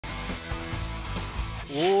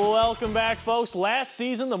Welcome back, folks. Last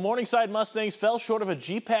season, the Morningside Mustangs fell short of a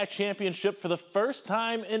GPAC championship for the first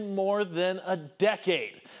time in more than a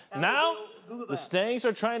decade. Now, the Stangs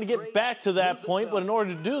are trying to get back to that point, but in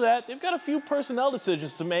order to do that, they've got a few personnel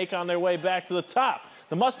decisions to make on their way back to the top.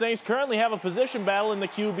 The Mustangs currently have a position battle in the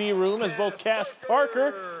QB room as both Cash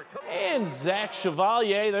Parker and Zach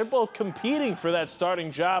Chevalier, they're both competing for that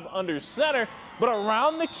starting job under center. But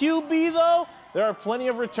around the QB, though, there are plenty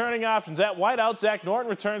of returning options. At wideout, Zach Norton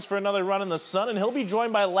returns for another run in the sun, and he'll be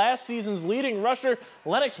joined by last season's leading rusher,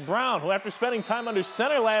 Lennox Brown, who after spending time under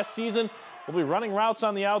center last season, will be running routes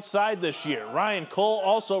on the outside this year. Ryan Cole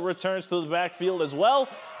also returns to the backfield as well.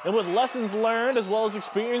 And with lessons learned as well as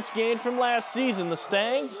experience gained from last season, the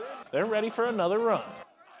Stangs, they're ready for another run.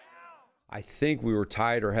 I think we were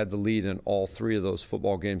tied or had the lead in all three of those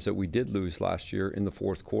football games that we did lose last year in the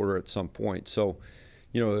fourth quarter at some point. So,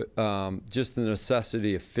 just the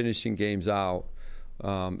necessity of finishing games out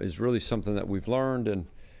is really something that we've learned,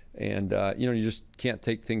 and you just can't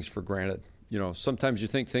take things for granted. Sometimes you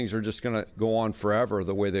think things are just going to go on forever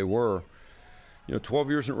the way they were. 12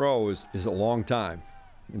 years in a row is a long time,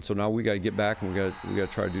 and so now we got to get back and we got to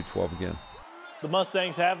try to do 12 again. The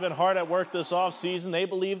Mustangs have been hard at work this offseason. They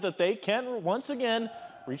believe that they can once again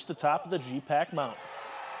reach the top of the GPAC mountain.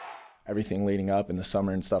 Everything leading up in the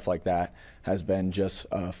summer and stuff like that has been just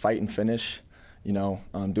fight and finish,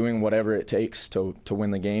 doing whatever it takes to win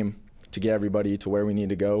the game, to get everybody to where we need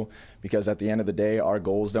to go, because at the end of the day, our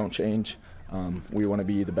goals don't change. We want to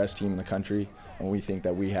be the best team in the country, and we think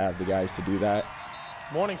that we have the guys to do that.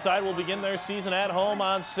 Morningside will begin their season at home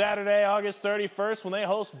on Saturday, August 31st, when they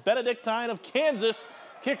host Benedictine of Kansas.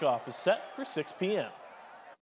 Kickoff is set for 6 p.m.